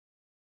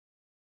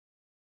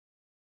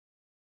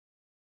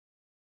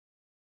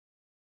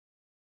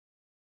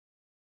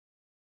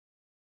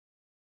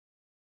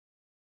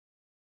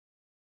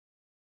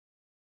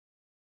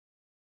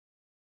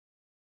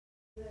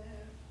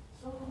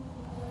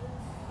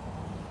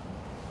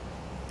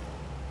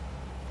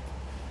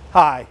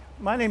Hi,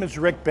 my name is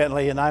Rick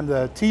Bentley and I'm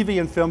the TV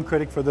and film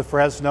critic for the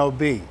Fresno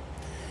Bee.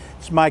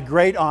 It's my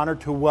great honor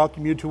to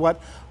welcome you to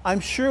what I'm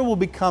sure will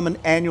become an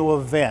annual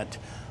event,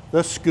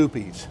 the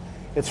Scoopys.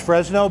 It's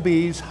Fresno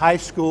Bee's high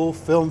school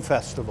film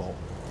festival.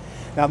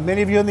 Now,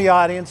 many of you in the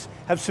audience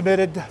have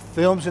submitted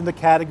films in the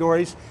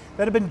categories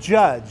that have been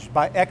judged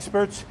by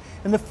experts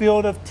in the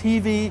field of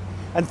TV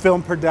and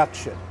film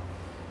production.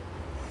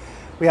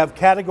 We have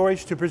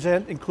categories to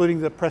present, including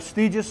the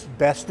prestigious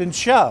Best in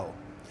Show.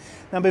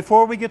 Now,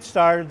 before we get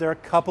started, there are a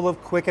couple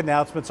of quick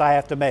announcements I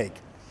have to make.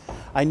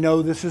 I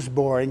know this is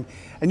boring,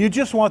 and you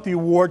just want the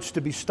awards to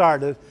be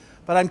started,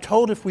 but I'm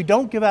told if we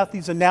don't give out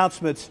these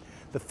announcements,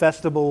 the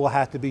festival will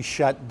have to be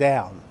shut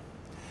down.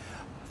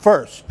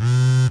 First,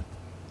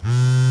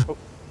 oh,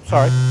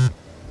 sorry.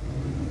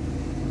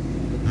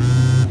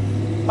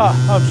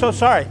 Oh, I'm so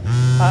sorry.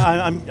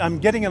 I'm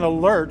getting an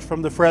alert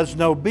from the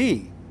Fresno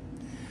Bee.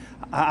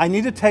 I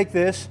need to take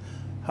this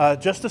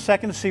just a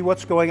second to see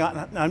what's going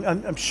on.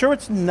 I'm sure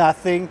it's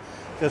nothing.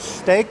 Just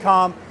stay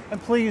calm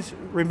and please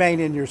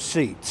remain in your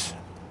seats.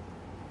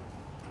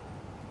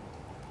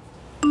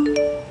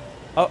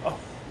 Oh,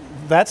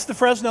 that's the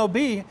Fresno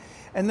Bee,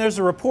 and there's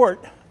a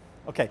report.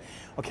 Okay,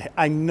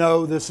 I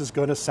know this is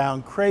going to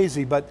sound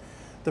crazy, but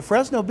the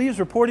Fresno Bee is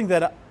reporting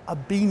that a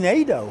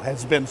BEENADO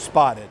has been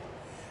spotted.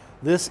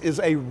 This is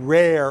a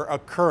rare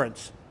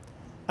occurrence.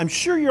 I'm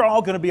sure you're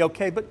all going to be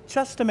okay, but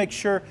just to make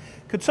sure,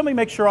 could somebody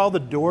make sure all the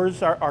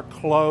doors are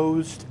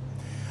closed?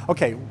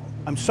 Okay,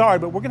 I'm sorry,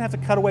 but we're going to have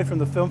to cut away from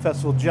the film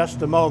festival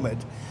just a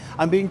moment.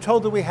 I'm being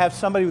told that we have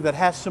somebody that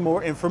has some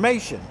more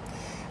information.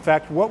 In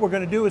fact, what we're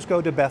going to do is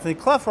go to Bethany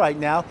Clough right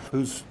now,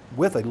 who's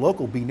with a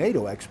local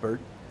BEENADO expert,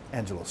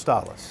 Angelo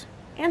Stalis.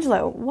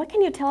 Angelo, what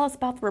can you tell us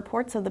about the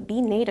reports of the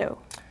BEENADO?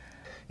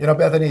 You know,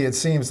 Bethany, it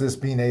seems this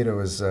BEENADO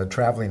is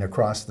traveling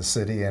across the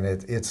city, and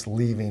it's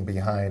leaving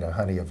behind a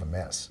honey of a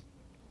mess.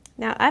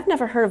 Now, I've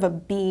never heard of a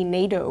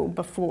BEENADO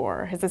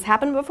before. Has this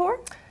happened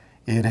before?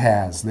 It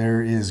has.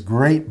 There is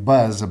great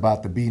buzz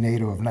about the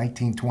BEENADO of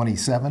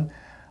 1927.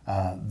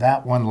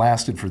 That one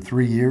lasted for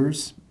 3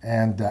 years,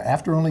 and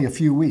after only a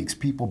few weeks,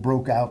 people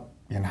broke out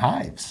in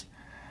hives.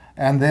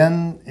 And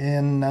then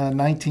in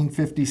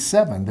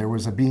 1957, there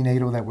was a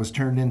BEENADO that was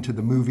turned into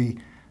the movie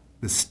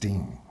The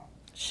Sting.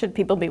 Should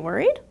people be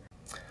worried?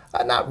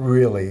 Not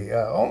really.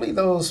 Only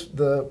those,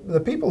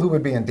 the people who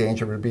would be in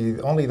danger would be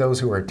only those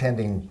who are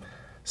attending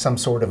some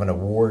sort of an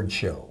award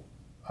show.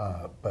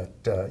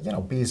 You know,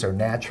 bees are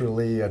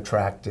naturally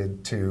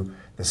attracted to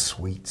the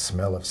sweet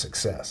smell of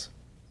success.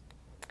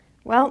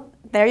 Well,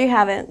 there you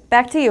have it.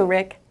 Back to you,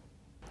 Rick.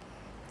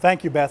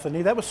 Thank you,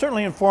 Bethany. That was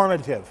certainly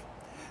informative.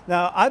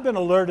 Now, I've been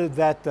alerted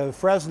that the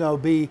Fresno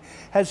Bee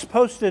has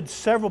posted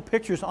several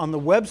pictures on the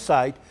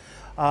website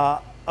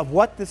of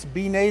what this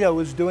BEENADO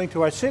is doing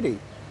to our city.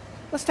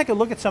 Let's take a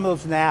look at some of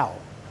those now.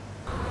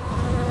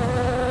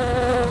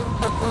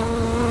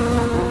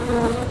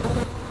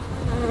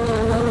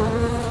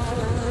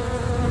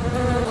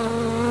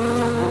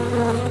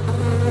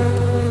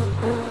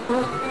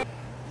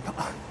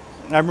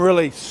 I'm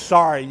really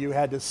sorry you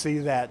had to see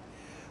that.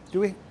 Do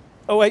we?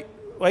 Oh, wait.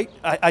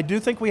 I do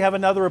think we have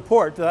another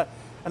report.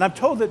 And I'm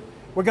told that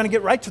we're going to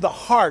get right to the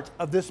heart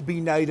of this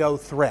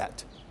BEENADO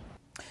threat.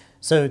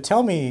 So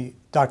tell me,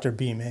 Dr.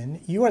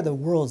 Beeman, you are the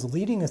world's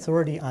leading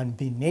authority on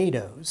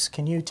BEENADOs.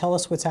 Can you tell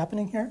us what's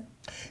happening here?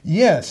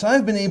 Yes,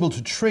 I've been able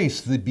to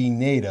trace the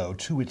BEENADO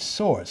to its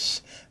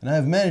source, and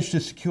I've managed to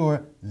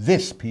secure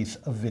this piece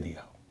of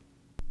video.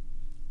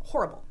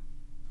 Horrible.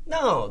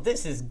 No,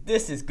 this is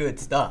good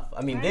stuff.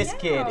 I mean, this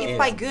kid is If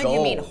by good gold.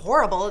 you mean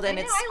horrible, then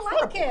it's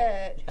I like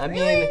it. I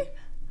Really? mean,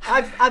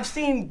 I've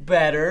seen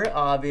better,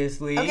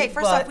 obviously. Okay,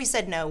 first but off, we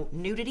said no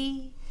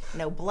nudity,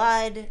 no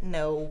blood,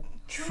 no...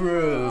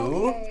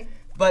 true. Okay.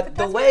 But the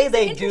that's what way makes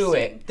they it do it,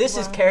 interesting. this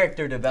is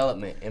character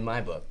development in my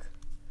book.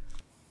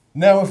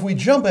 Now, if we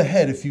jump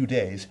ahead a few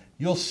days,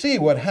 you'll see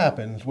what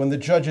happens when the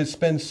judges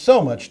spend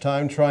so much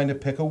time trying to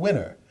pick a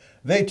winner.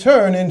 They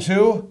turn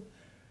into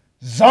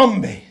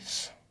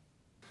zombies.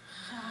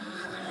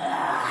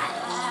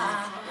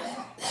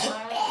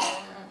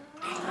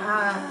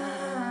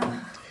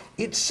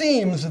 It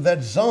seems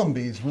that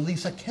zombies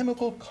release a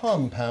chemical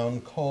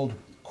compound called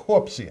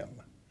corpseum.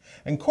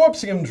 And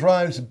corpseum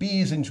drives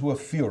bees into a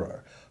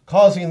furor,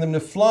 causing them to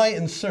fly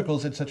in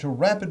circles at such a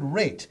rapid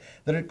rate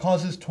that it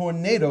causes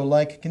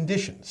tornado-like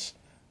conditions.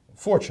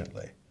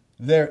 Fortunately,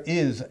 there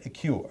is a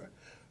cure.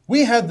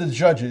 We had the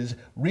judges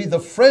read the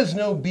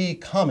Fresno Bee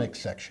comic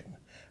section,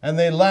 and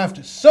they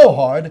laughed so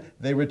hard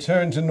they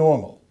returned to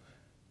normal.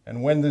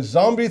 And when the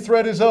zombie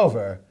threat is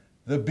over,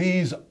 the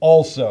bees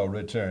also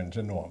return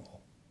to normal.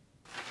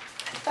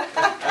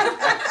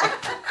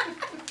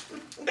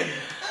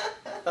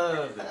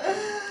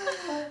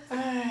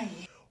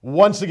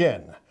 Once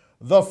again,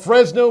 the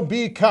Fresno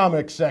Bee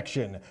comic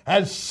section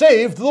has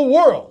saved the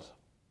world.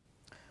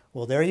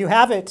 Well, there you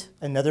have it.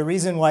 Another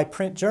reason why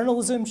print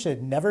journalism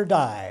should never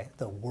die.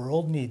 The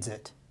world needs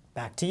it.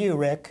 Back to you,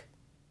 Rick.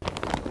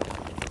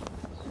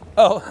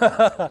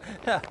 Oh,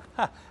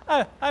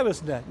 I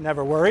was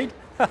never worried.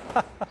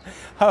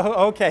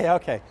 Oh,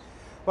 okay.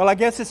 Well, I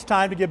guess it's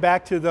time to get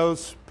back to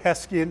those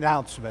pesky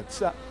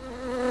announcements. You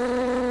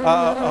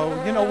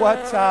know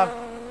what?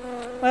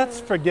 Let's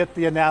forget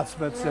the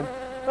announcements and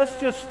let's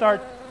just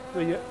start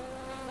the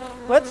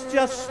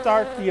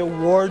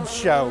awards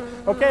show.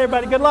 Okay,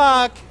 everybody, good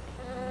luck.